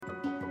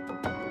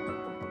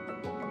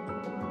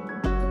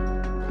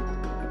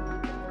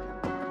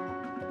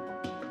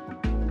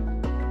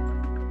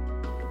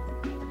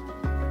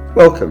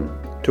Welcome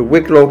to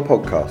Wignall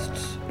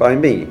Podcasts by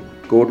me,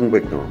 Gordon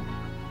Wignall.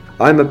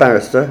 I'm a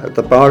barrister at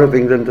the Bar of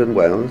England and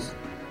Wales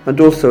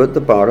and also at the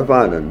Bar of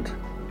Ireland.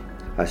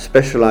 I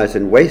specialise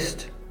in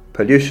waste,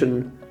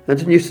 pollution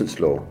and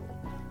nuisance law.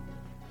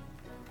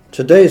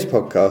 Today's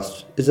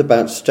podcast is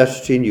about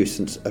statutory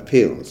nuisance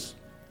appeals,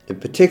 in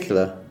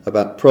particular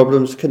about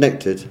problems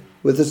connected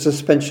with the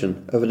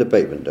suspension of an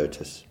abatement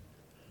notice.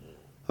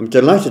 I'm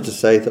delighted to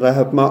say that I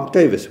have Mark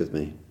Davies with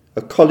me,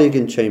 a colleague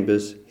in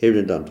Chambers here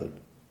in London.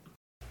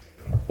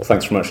 Well,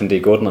 thanks very much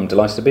indeed, Gordon. I'm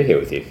delighted to be here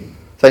with you.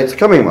 Thanks for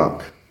coming,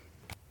 Mark.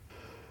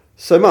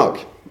 So,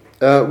 Mark,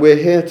 we're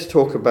here to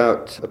talk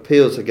about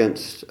appeals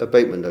against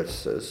abatement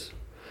notices.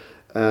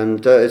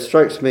 And it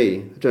strikes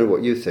me, I don't know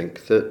what you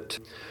think, that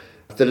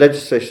the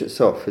legislation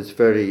itself is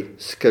very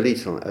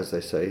skeletal, as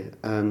they say,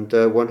 and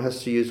one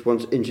has to use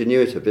one's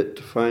ingenuity a bit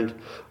to find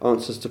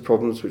answers to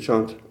problems which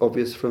aren't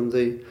obvious from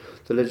the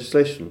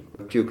legislation.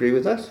 Do you agree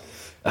with that?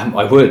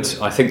 I would.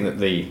 I think that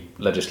the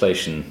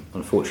legislation,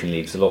 unfortunately,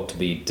 leaves a lot to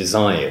be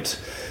desired,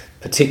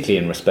 particularly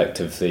in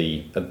respect of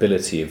the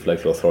ability of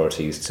local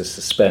authorities to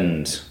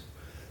suspend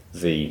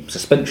the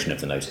suspension of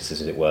the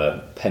notices, as it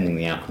were, pending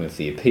the outcome of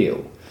the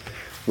appeal,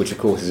 which, of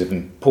course, is of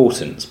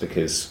importance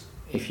because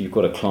if you've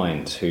got a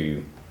client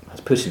who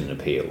has put in an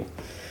appeal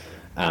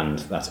and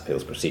that appeal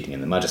is proceeding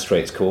in the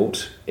magistrates'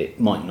 court, it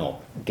might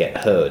not get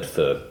heard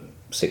for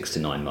 6 to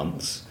 9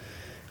 months.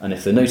 And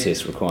if the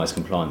notice requires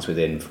compliance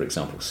within, for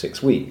example,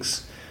 6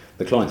 weeks,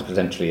 the client's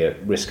potentially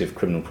at risk of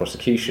criminal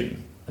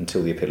prosecution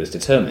until the appeal is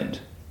determined.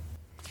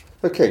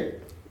 Okay,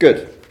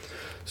 good.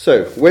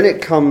 So, when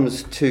it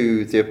comes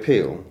to the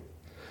appeal,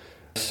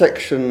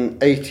 Section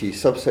 80,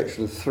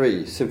 subsection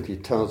 3, simply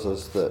tells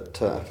us that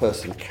a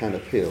person can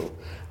appeal.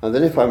 And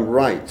then if I'm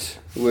right,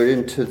 we're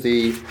into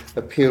the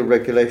appeal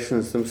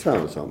regulations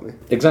themselves, aren't we?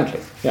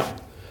 Exactly, yeah.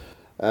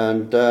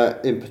 And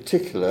in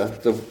particular,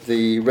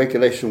 the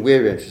regulation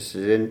we're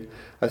interested in,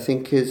 I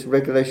think, is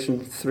Regulation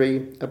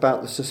 3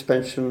 about the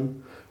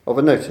suspension of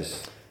a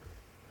notice.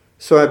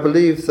 So I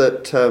believe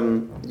that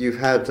you've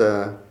had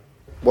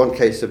one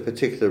case in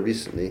particular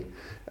recently,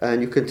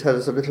 and you can tell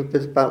us a little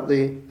bit about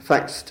the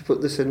facts to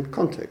put this in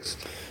context.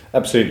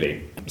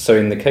 Absolutely. So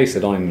in the case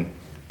that I'm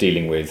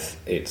dealing with,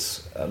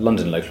 it's a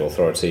London local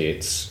authority,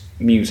 it's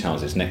mews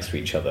houses next to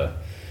each other.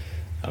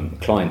 A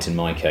client in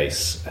my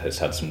case has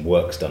had some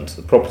works done to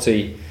the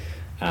property,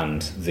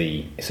 and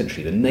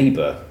essentially the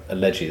neighbour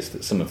alleges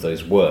that some of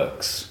those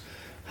works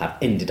have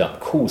ended up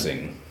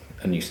causing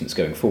a nuisance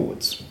going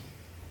forwards.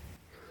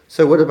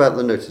 So what about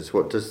the notice?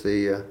 What does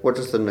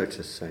the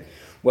notice say?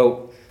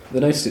 Well, the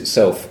notice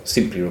itself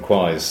simply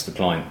requires the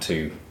client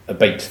to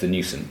abate the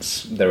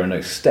nuisance. There are no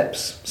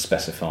steps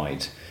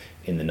specified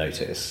in the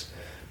notice,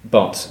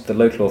 but the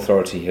local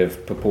authority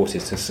have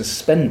purported to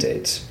suspend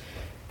it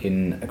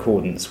in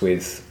accordance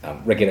with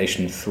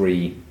Regulation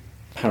 3,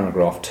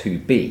 paragraph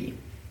 2b.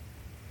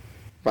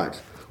 Right.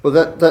 Well,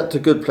 that's a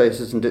good place,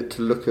 isn't it,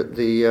 to look at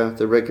the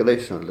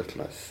regulation a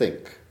little, I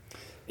think.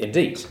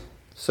 Indeed.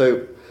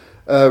 So,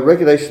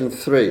 Regulation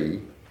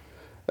 3,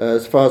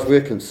 as far as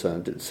we're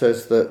concerned, it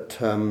says that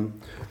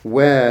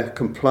where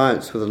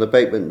compliance with an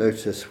abatement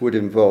notice would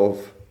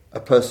involve a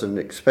person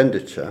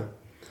expenditure,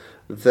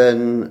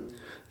 then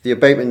the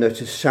abatement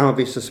notice shall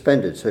be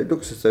suspended. So it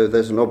looks as though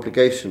there's an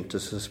obligation to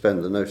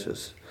suspend the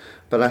notice.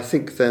 But I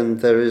think then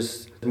there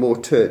is more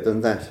to it than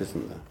that,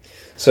 isn't there?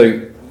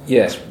 So,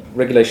 yes,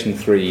 Regulation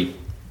 3,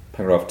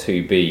 paragraph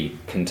 2b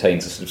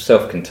contains a sort of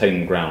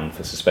self-contained ground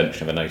for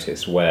suspension of a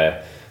notice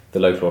where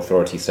the local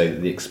authority say that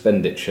the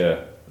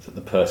expenditure that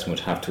the person would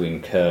have to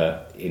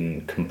incur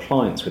in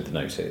compliance with the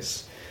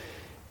notice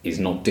is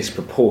not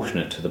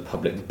disproportionate to the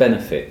public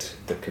benefit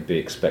that could be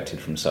expected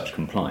from such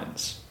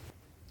compliance.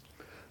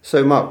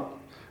 So, Mark,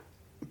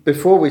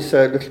 before we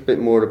say a little bit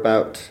more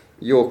about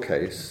your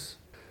case,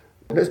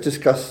 let's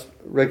discuss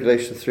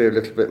Regulation 3 a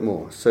little bit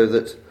more, so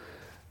that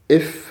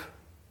if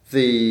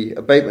the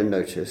abatement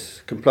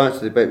notice, compliance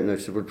with the abatement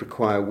notice would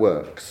require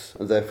works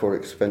and therefore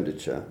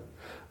expenditure,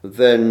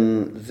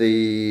 then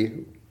the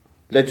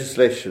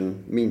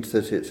legislation means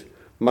that it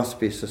must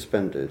be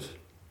suspended.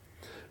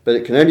 But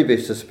it can only be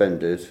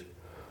suspended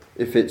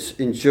if it's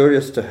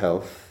injurious to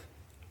health,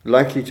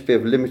 likely to be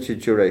of limited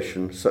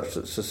duration, such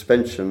that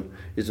suspension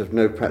is of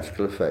no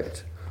practical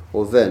effect.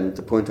 Or then,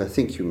 the point I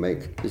think you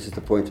make, this is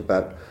the point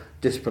about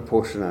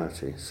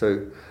disproportionality.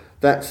 So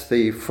that's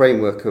the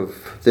framework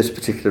of this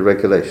particular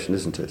regulation,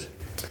 isn't it?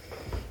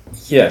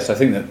 Yes, I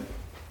think that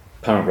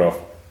paragraph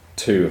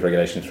 2 of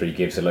Regulation 3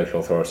 gives the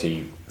local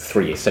authority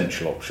 3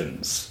 essential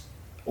options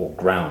or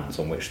grounds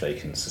on which they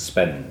can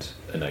suspend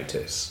a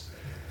notice.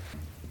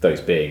 Those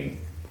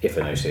being if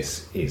a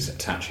notice is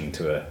attaching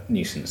to a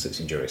nuisance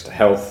that's injurious to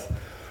health,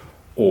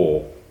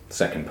 or the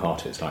second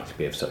part is likely to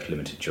be of such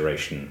limited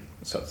duration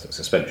such that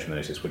suspension of the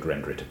notice would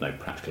render it of no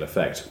practical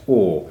effect,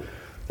 or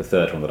the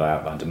third one that I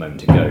outlined a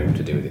moment ago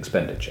to do with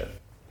expenditure.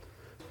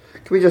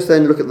 Can we just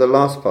then look at the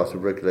last part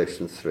of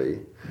Regulation 3?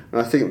 And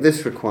I think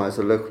this requires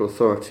a local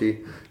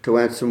authority to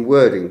add some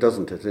wording,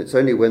 doesn't it? And it's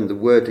only when the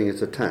wording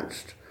is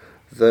attached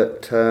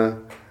that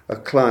a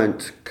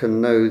client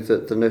can know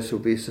that the notice will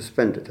be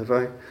suspended. Have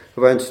I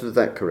understood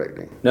that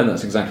correctly? No,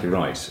 that's exactly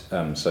right.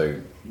 So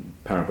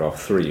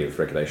paragraph 3 of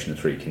Regulation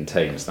 3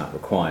 contains that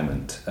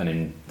requirement, and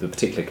in the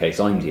particular case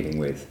I'm dealing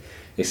with,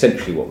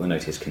 essentially what the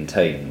notice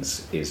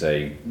contains is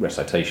a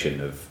recitation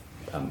of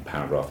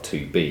paragraph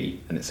 2b,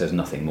 and it says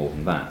nothing more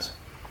than that.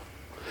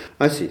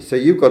 I see. So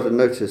you've got a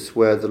notice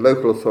where the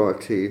local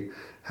authority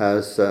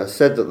has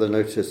said that the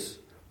notice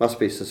must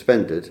be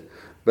suspended,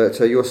 but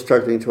you're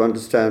struggling to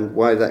understand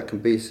why that can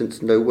be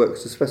since no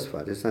works are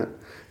specified. Is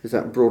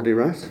that broadly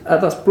right?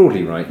 That's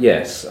broadly right,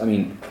 yes. I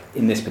mean,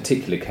 in this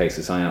particular case,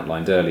 as I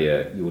outlined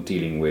earlier, you're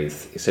dealing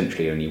with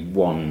essentially only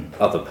one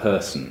other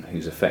person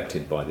who's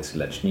affected by this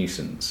alleged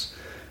nuisance.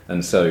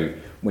 And so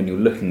when you're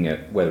looking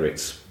at whether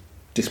it's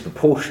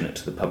disproportionate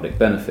to the public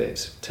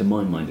benefit, to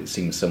my mind it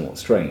seems somewhat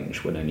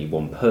strange when only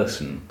one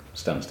person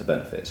stands to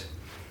benefit.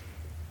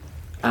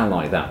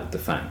 Ally that with the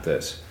fact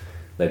that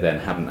they then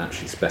haven't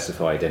actually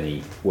specified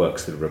any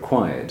works that are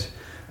required,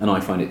 and I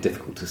find it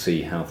difficult to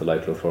see how the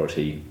local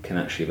authority can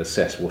actually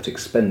assess what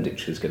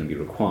expenditure is going to be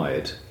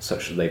required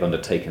such that they've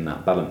undertaken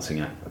that balancing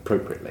act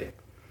appropriately.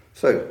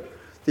 So,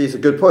 these are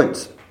good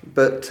points,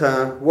 but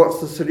what's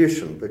the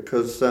solution?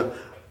 Because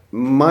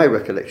my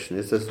recollection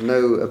is there's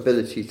no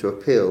ability to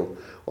appeal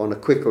on a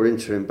quick or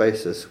interim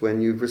basis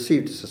when you've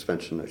received a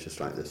suspension notice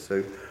like this.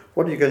 So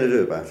what are you going to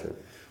do about it?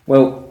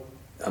 Well,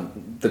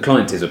 the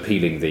client is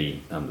appealing the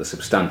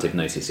substantive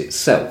notice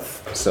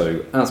itself.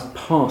 So as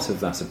part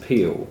of that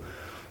appeal,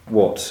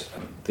 what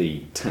the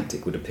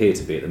tactic would appear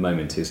to be at the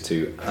moment is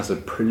to, as a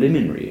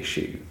preliminary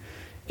issue,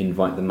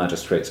 invite the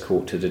Magistrates'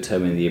 Court to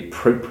determine the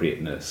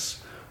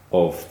appropriateness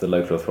of the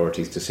local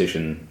authority's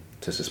decision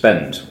to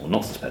suspend or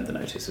not suspend the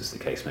notice, as the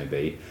case may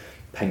be,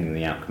 pending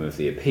the outcome of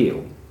the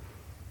appeal.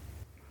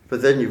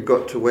 But then you've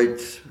got to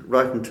wait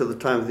right until the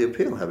time of the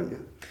appeal, haven't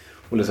you?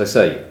 Well, as I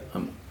say,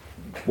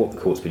 what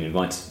the court's been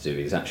invited to do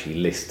is actually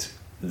list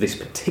this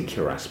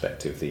particular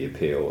aspect of the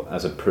appeal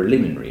as a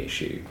preliminary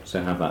issue,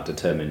 so have that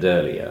determined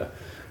earlier,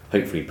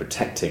 hopefully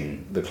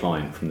protecting the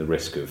client from the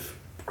risk of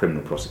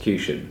criminal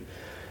prosecution.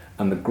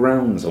 And the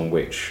grounds on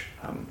which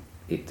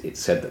it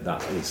said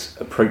that is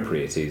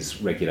appropriate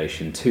is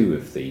Regulation 2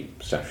 of the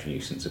Statutory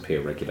Nuisance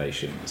Appeal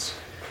Regulations,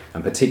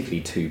 and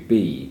particularly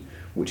 2b,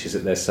 which is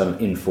that there's some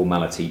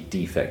informality,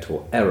 defect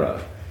or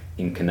error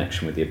in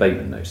connection with the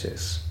abatement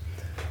notice.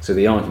 So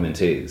the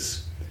argument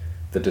is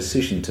the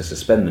decision to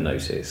suspend the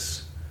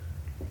notice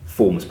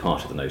forms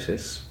part of the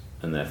notice,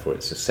 and therefore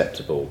it's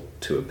susceptible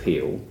to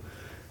appeal,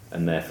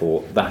 and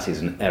therefore that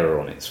is an error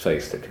on its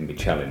face that can be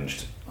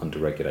challenged under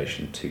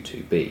Regulation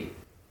 2.2b.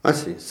 I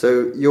see.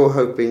 So you're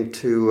hoping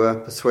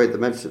to persuade the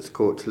Magistrates'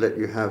 Court to let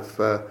you have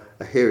a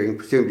hearing,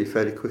 presumably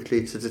fairly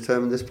quickly, to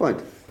determine this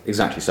point?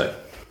 Exactly so.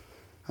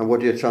 And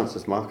what are your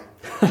chances, Mark?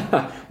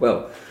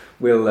 Well,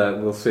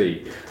 we'll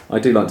see. I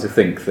do like to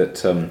think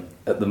that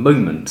at the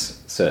moment,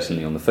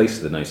 certainly on the face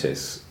of the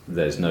notice,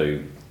 there's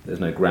no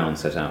ground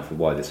set out for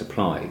why this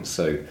applies.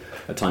 So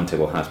a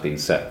timetable has been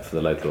set for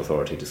the local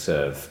authority to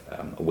serve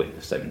a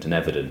witness statement and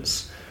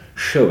evidence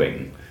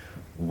showing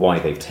why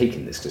they've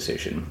taken this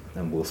decision,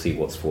 and we'll see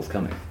what's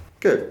forthcoming.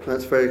 Good,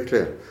 that's very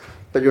clear.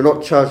 But you're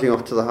not charging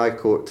off to the High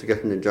Court to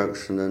get an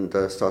injunction and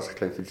start a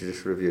claim for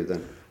judicial review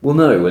then? Well,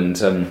 no, and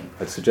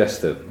I'd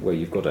suggest that where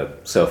you've got a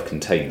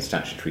self-contained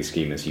statutory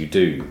scheme as you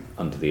do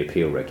under the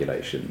appeal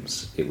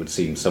regulations, it would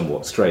seem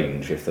somewhat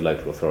strange if the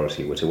local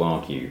authority were to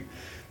argue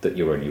that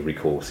your only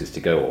recourse is to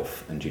go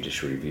off and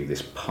judicially review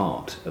this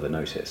part of the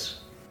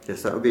notice.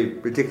 Yes, that would be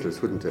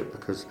ridiculous, wouldn't it?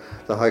 Because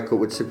the High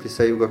Court would simply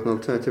say you've got an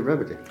alternative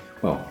remedy.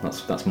 Well,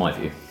 that's my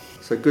view.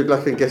 So good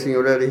luck in getting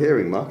your early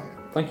hearing, Mark.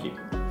 Thank you.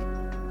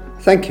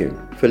 Thank you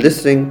for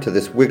listening to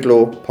this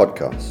Wignall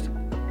podcast.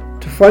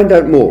 To find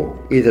out more,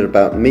 either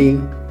about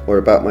me or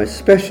about my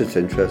specialist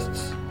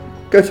interests,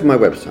 go to my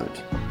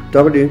website,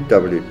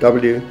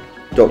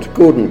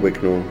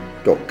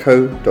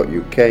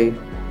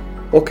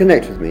 www.gordonwignall.co.uk, or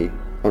connect with me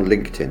on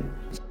LinkedIn.